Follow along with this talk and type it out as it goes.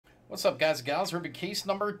What's up, guys and gals? Ruby case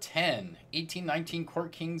number 10. 18-19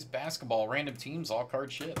 Court Kings basketball. Random teams, all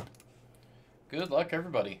card ship. Good luck,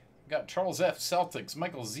 everybody. We got Charles F. Celtics,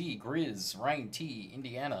 Michael Z. Grizz, Ryan T.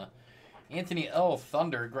 Indiana, Anthony L.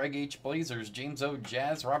 Thunder, Greg H. Blazers, James O.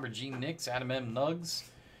 Jazz, Robert G. Knicks, Adam M. Nugs,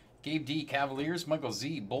 Gabe D. Cavaliers, Michael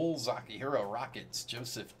Z. Bulls, Akihiro Rockets,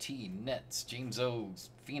 Joseph T. Nets, James O.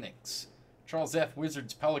 Phoenix, Charles F.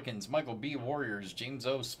 Wizards, Pelicans, Michael B. Warriors, James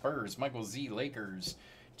O. Spurs, Michael Z. Lakers,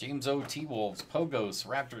 James O. T-Wolves, Pogos,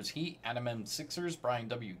 Raptors Heat, Adam M. Sixers, Brian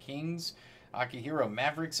W. Kings, Akihiro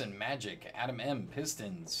Mavericks and Magic, Adam M.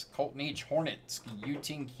 Pistons, Colton H. Hornets,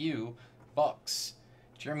 Yuting Q. Bucks,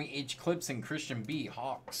 Jeremy H. Clips and Christian B.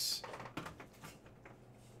 Hawks.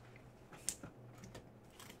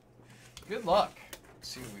 Good luck. Let's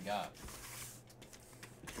see what we got.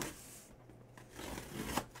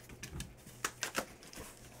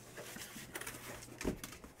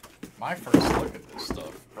 My first look at this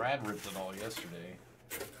stuff. Brad ripped it all yesterday.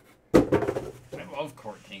 I love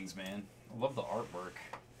Court Kings, man. I love the artwork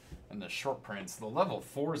and the short prints. The level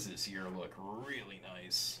 4s this year look really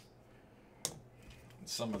nice. And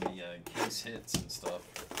some of the case hits and stuff.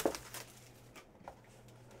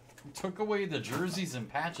 We took away the jerseys and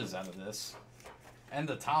patches out of this. And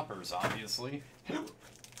the toppers, obviously.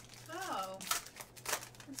 Oh.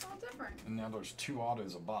 It's all different. And now there's 2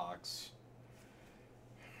 autos a box.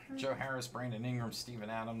 Joe Harris, Brandon Ingram, Steven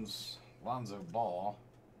Adams, Lonzo Ball,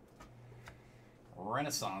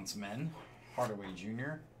 Renaissance Men, Hardaway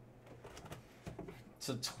Jr.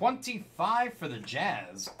 So 25 for the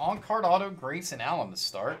Jazz. On-card auto, Grayson Allen to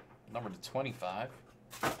start. Number to 25.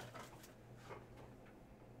 There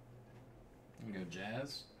you go,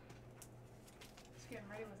 Jazz. It's getting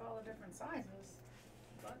ready with all the different sizes.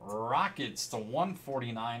 But Rockets to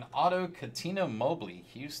 149. Auto, Katino Mobley,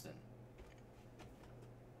 Houston.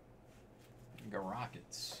 Go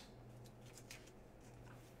Rockets.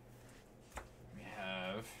 We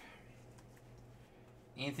have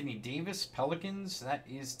Anthony Davis, Pelicans. That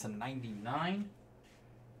is to 99.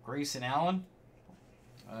 Grayson Allen.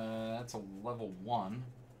 That's a level 1.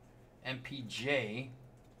 MPJ.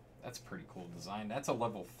 That's a pretty cool design. That's a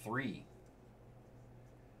level 3.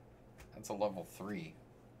 That's a level 3.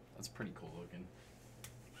 That's pretty cool looking.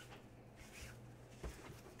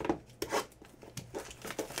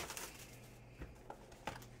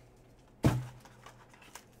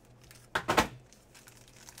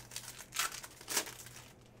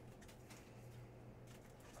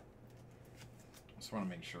 Just want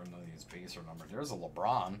to make sure none of these base are numbered. There's a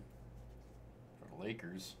LeBron for the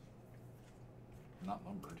Lakers. Not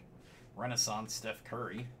numbered. Renaissance, Steph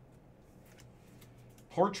Curry.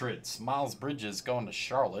 Portraits, Miles Bridges going to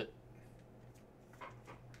Charlotte.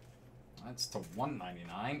 That's to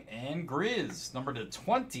 199. And Grizz, number to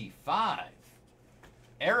 25.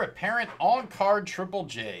 Heir Apparent on-card Triple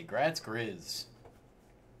J. Grats Grizz.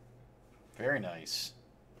 Very nice.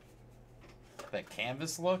 That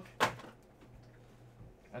canvas look.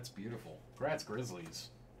 That's beautiful. Congrats, Grizzlies.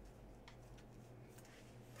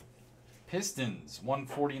 Pistons,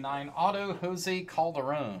 149 auto, Jose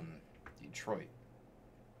Calderon, Detroit.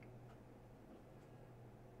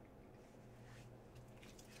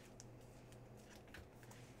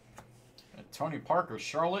 Tony Parker,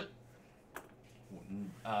 Charlotte,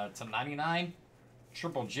 to 99.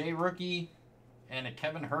 Triple J rookie, and a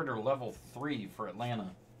Kevin Huerter level 3 for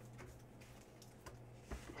Atlanta.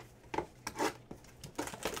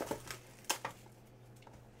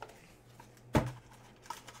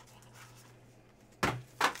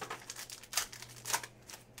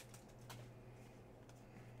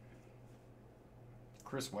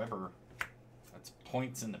 Chris Webber, that's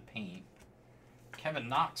points in the paint. Kevin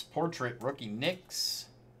Knox, portrait, rookie Knicks.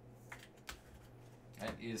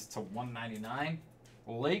 That is to 199.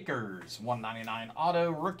 Lakers, 199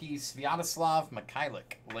 auto, rookie Sviatoslav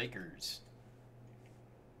Mikhailiuk, Lakers.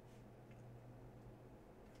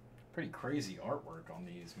 Pretty crazy artwork on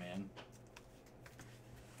these, man.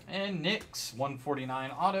 And Knicks,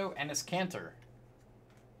 149 auto, Enes Kanter.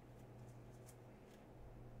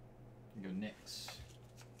 Go Knicks.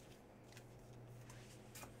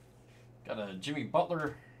 Got a Jimmy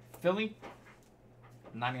Butler, Philly,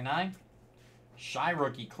 99. Shy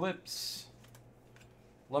rookie Clips.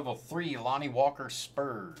 Level 3, Lonnie Walker,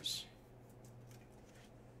 Spurs.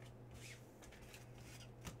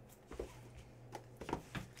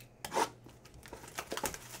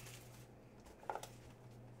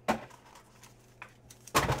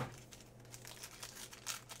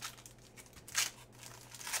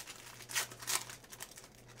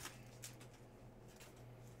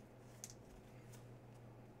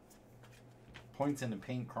 Points in the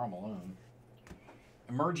paint, Carl Malone.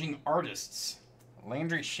 Emerging Artists.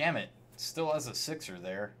 Landry Shamet still has a 6er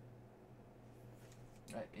there.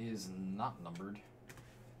 That is not numbered.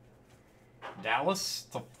 Dallas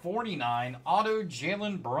to 49. Auto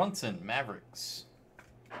Jalen Brunson, Mavericks.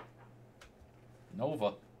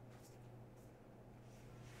 Nova.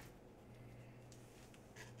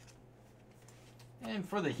 And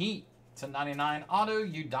for the Heat, to 99, Auto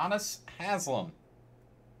Udonis Haslem.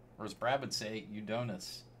 Or as Brad would say,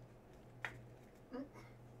 Udonis. There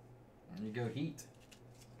you go, Heat.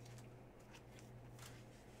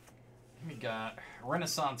 We got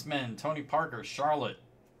Renaissance Men, Tony Parker, Charlotte.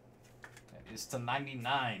 That is to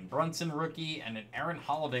 99. Brunson rookie and an Aaron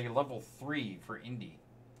Holiday level 3 for Indy.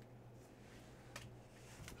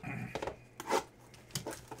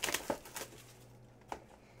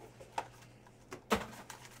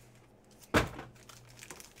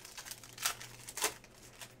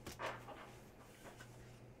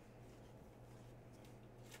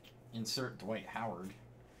 Insert Dwight Howard.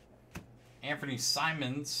 Anthony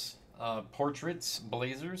Simons, Portraits,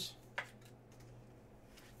 Blazers.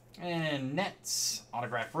 And Nets,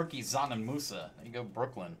 autograph rookie Zanan Musa. There you go,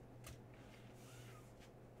 Brooklyn.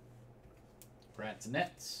 Congrats,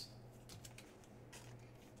 Nets.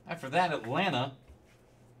 After that, Atlanta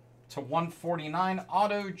to 149,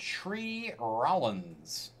 auto Tree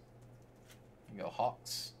Rollins. There you go,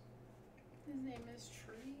 Hawks. His name is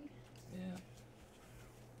Tree? Yeah.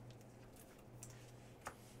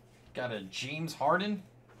 Got a James Harden,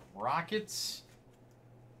 Rockets.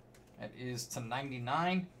 That is to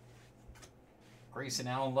 99. Grayson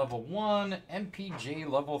Allen level 1, MPJ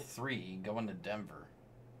level 3 going to Denver.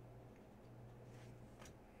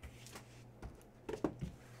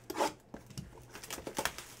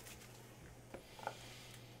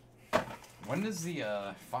 When does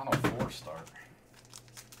the Final Four start?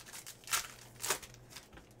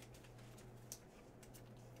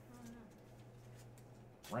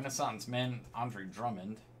 Renaissance Men, Andre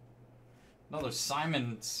Drummond. Another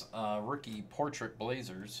Simons rookie portrait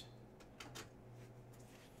Blazers.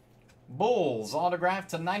 Bulls, autograph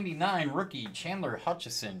to 99, rookie Chandler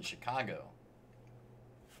Hutchison, Chicago.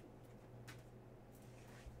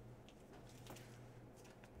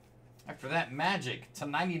 After that, Magic to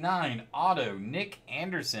 99, auto Nick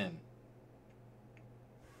Anderson.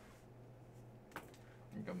 There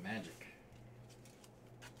you go, Magic.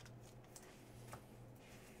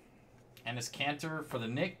 Ennis Cantor for the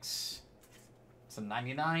Knicks to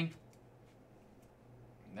 99.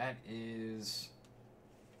 That is,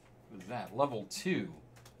 who's that? Level 2.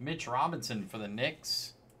 Mitch Robinson for the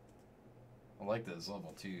Knicks. I like those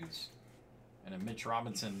level 2s. And a Mitch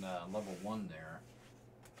Robinson level 1 there.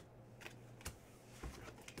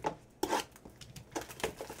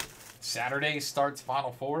 Saturday starts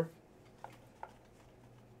Final Four.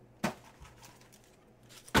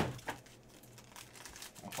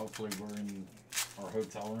 Hopefully we're in our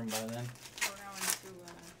hotel room by then. We're going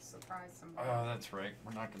to surprise somebody. Oh, that's right.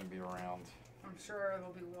 We're not going to be around. I'm sure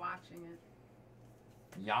they'll be watching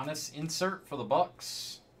it. Giannis insert for the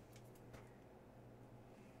Bucks.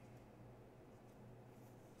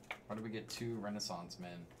 Why did we get 2 Renaissance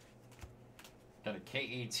Men? Got a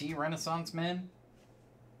KAT Renaissance Men.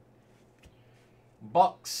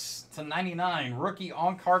 Bucks to 99. Rookie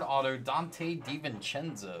on-card auto Dante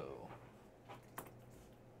DiVincenzo.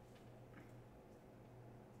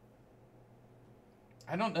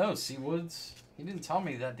 I don't know, Seawoods. He didn't tell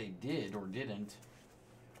me that they did or didn't.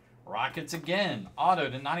 Rockets again. Auto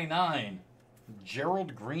to 99.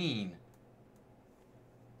 Gerald Green.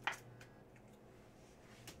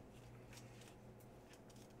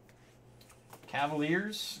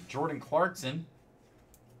 Cavaliers. Jordan Clarkson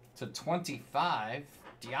to 25.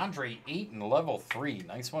 DeAndre Ayton, level 3.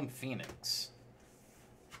 Nice one, Phoenix.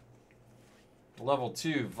 Level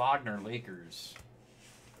 2, Wagner, Lakers.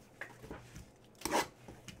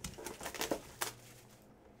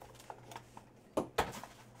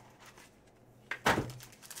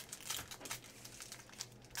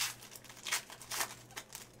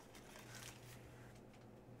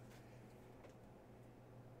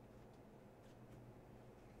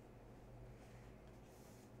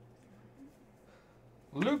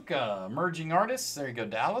 Luka, emerging artists. There you go,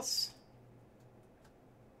 Dallas.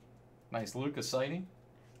 Nice Luka sighting.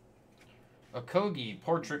 Okogie,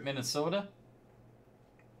 portrait Minnesota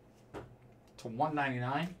to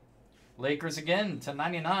 199. Lakers again to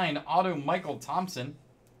 99. Auto Michael Thompson.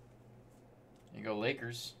 There you go,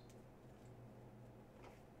 Lakers.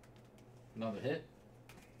 Another hit.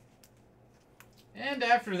 And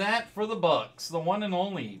after that, for the Bucks, the one and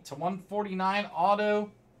only to 149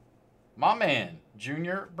 auto, my man,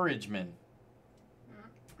 Junior Bridgman.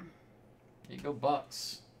 There you go,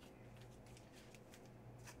 Bucks.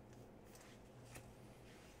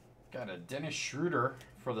 Got a Dennis Schroeder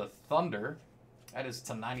for the Thunder. That is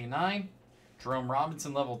to 99. Jerome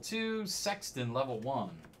Robinson, level 2. Sexton, level 1.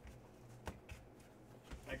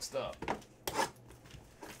 Next up.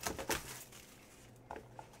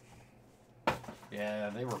 Yeah,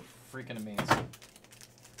 they were freaking amazing.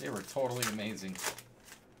 They were totally amazing.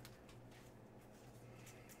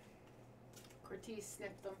 Cortez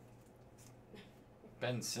sniffed them.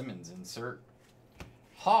 Ben Simmons insert.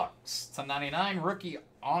 Hawks to 99. Rookie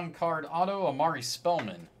on-card auto, Amari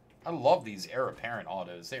Spellman. I love these heir apparent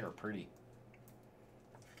autos. They are pretty.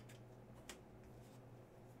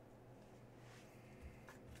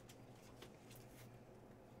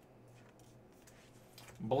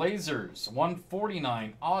 Blazers,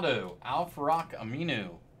 149 auto, Al-Farouq Aminu.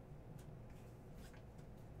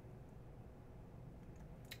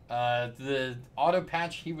 The auto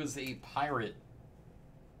patch, he was a pirate.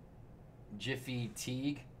 Jiffy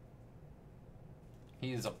Teague.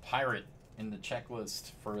 He is a pirate in the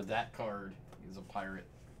checklist for that card. He's a pirate.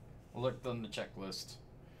 Looked on the checklist.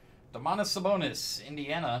 Domantas Sabonis,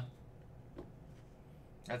 Indiana.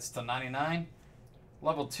 That's to 99.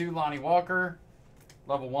 Level 2, Lonnie Walker.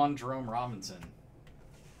 Level 1, Jerome Robinson.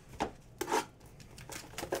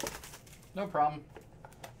 No problem.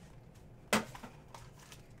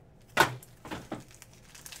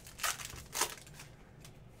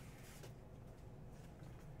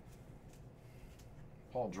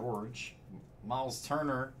 Paul George. Miles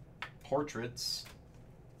Turner. Portraits.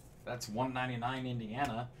 That's 199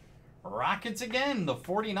 Indiana. Rockets again. The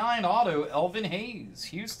 49 auto, Elvin Hayes.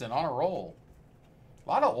 Houston on a roll. A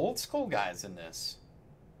lot of old school guys in this.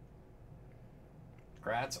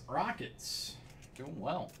 Congrats, Rockets. Doing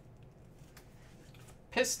well.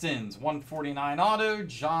 Pistons, 149 auto,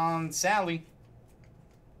 John Sally.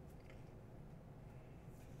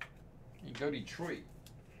 You go Detroit.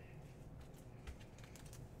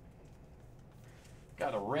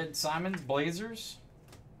 Got a red Simons, Blazers.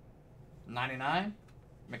 99.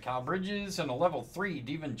 Mikal Bridges and a level 3,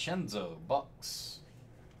 DiVincenzo, Bucks.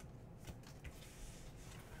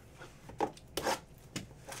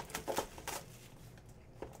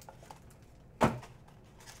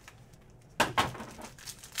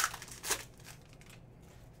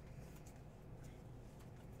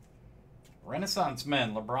 Renaissance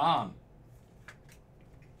Men, LeBron.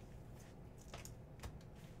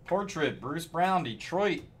 Portrait, Bruce Brown,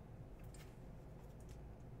 Detroit.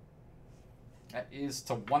 That is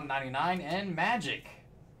to 199. And Magic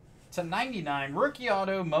to 99. Rookie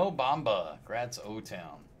auto, Mo Bamba. Congrats,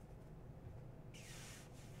 O-Town.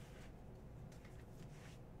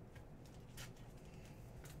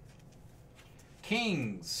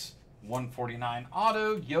 Kings, 149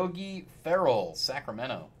 auto, Yogi Ferrell,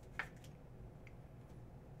 Sacramento.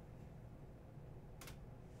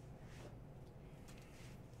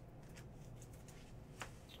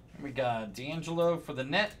 We got D'Angelo for the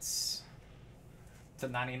Nets to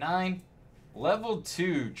 99. Level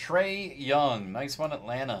 2, Trae Young. Nice one,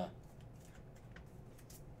 Atlanta.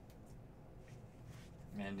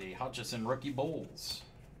 And a Hutchison rookie Bulls.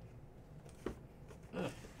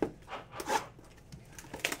 Ugh.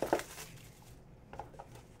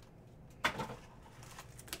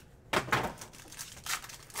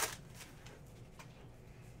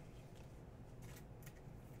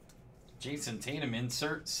 Jason Tatum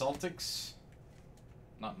insert, Celtics,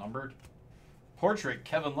 not numbered. Portrait,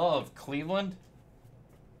 Kevin Love, Cleveland.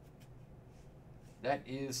 That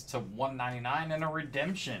is to 199 and a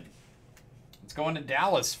redemption. It's going to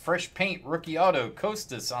Dallas. Fresh paint, rookie auto,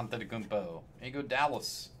 Kostas Antetokounmpo. There you go,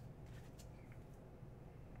 Dallas.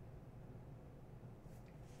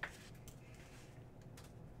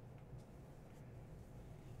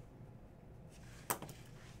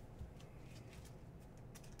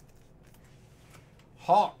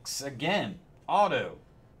 Hawks again. Auto.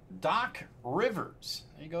 Doc Rivers.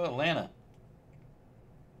 There you go, Atlanta.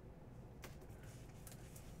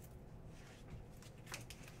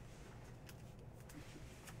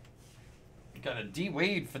 Got a D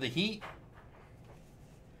Wade for the Heat.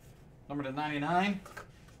 Number to 99.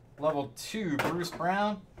 Level 2, Bruce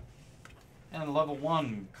Brown. And level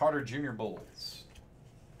 1, Carter Jr. Bulls.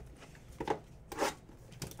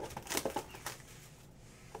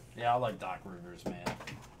 Yeah, I like Doc Rivers, man.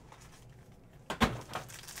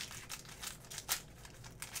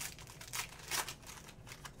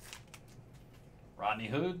 Rodney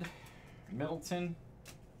Hood, Middleton,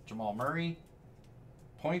 Jamal Murray.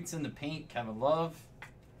 Points in the paint, Kevin Love.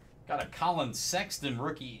 Got a Colin Sexton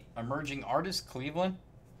rookie emerging artist, Cleveland.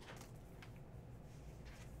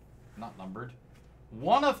 Not numbered.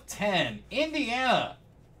 1/10. Indiana.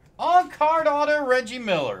 On-card auto, Reggie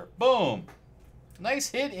Miller. Boom. Nice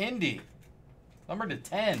hit, Indy. Number to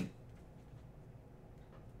 10.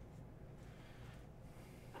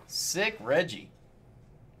 Sick, Reggie.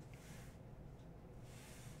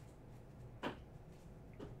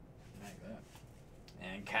 Like that.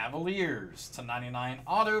 And Cavaliers to 99.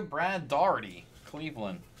 Auto, Brad Daugherty.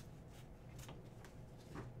 Cleveland.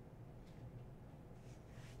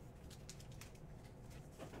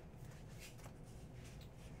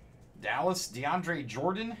 Dallas, DeAndre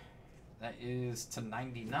Jordan. That is to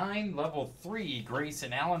 99. Level 3,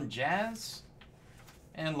 Grayson Allen, Jazz.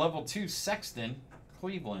 And level 2, Sexton,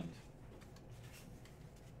 Cleveland.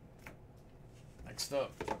 Next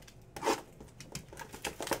up.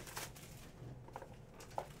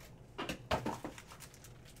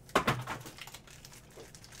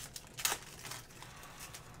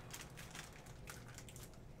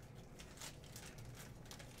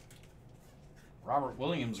 Robert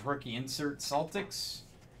Williams, rookie insert, Celtics.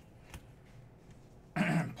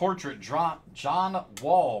 Portrait John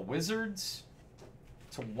Wall, Wizards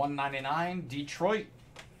to 199. Detroit.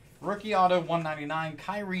 Rookie auto 199.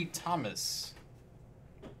 Kyrie Thomas.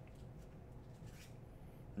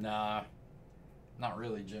 Nah, not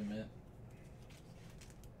really, Jim Mitt.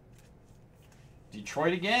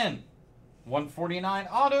 Detroit again. 149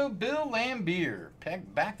 auto Bill Laimbeer.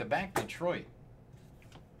 Back-to-back Detroit.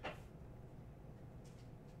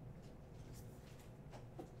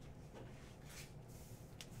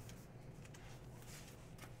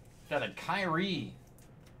 Got a Kyrie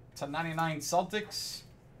to 99 Celtics.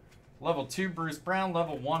 Level 2 Bruce Brown.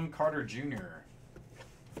 Level 1 Carter Jr.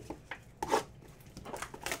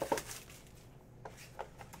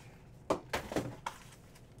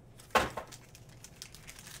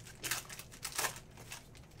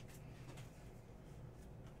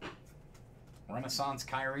 Renaissance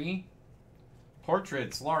Kyrie.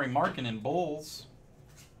 Portraits Laurie Markkanen, Bulls.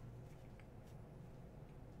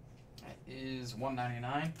 That is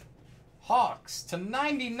 199. Hawks to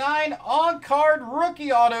 99 on-card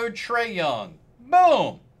rookie auto Trae Young.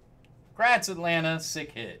 Boom! Congrats, Atlanta.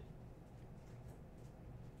 Sick hit.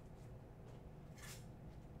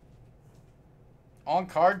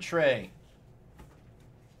 On-card Trae.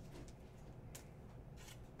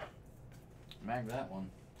 Mag that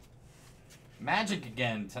one. Magic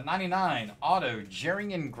again to 99 auto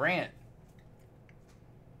Jerrion Grant.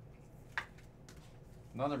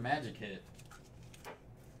 Another Magic hit.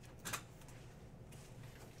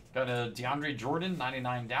 Got a DeAndre Jordan,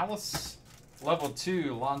 99 Dallas. Level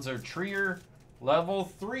 2, Lonzo Trier. Level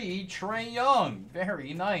 3, Trae Young.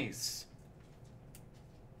 Very nice.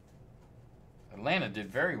 Atlanta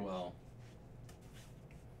did very well.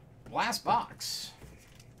 Last box.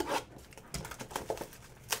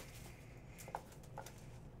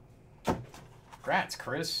 Congrats,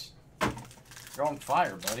 Chris. You're on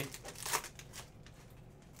fire, buddy.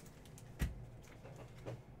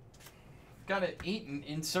 Got an Ayton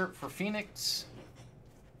insert for Phoenix.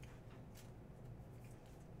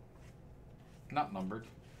 Not numbered.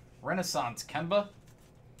 Renaissance Kemba.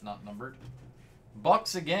 Not numbered.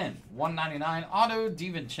 Bucks again. 199 auto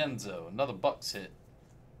DiVincenzo. Another Bucks hit.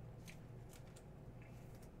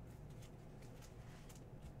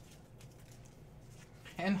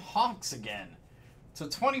 And Hawks again. To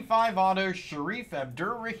 25 auto Sharif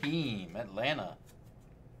Abdur-Rahim. Atlanta.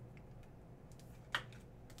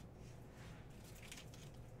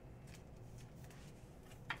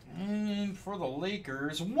 And for the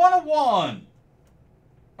Lakers, 1/1.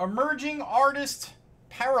 Emerging Artist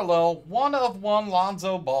Parallel, 1/1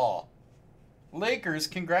 Lonzo Ball. Lakers,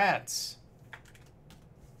 congrats.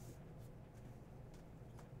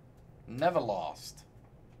 Never lost.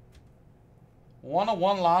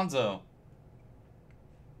 1/1 Lonzo.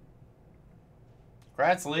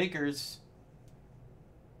 Congrats, Lakers.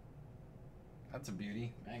 That's a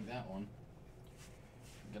beauty. Mag that one.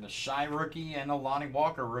 Got a Shy rookie and a Lonnie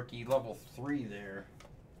Walker rookie, level 3 there.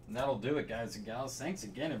 And that'll do it, guys and gals. Thanks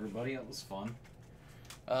again, everybody. That was fun.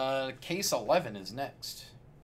 Case 11 is next.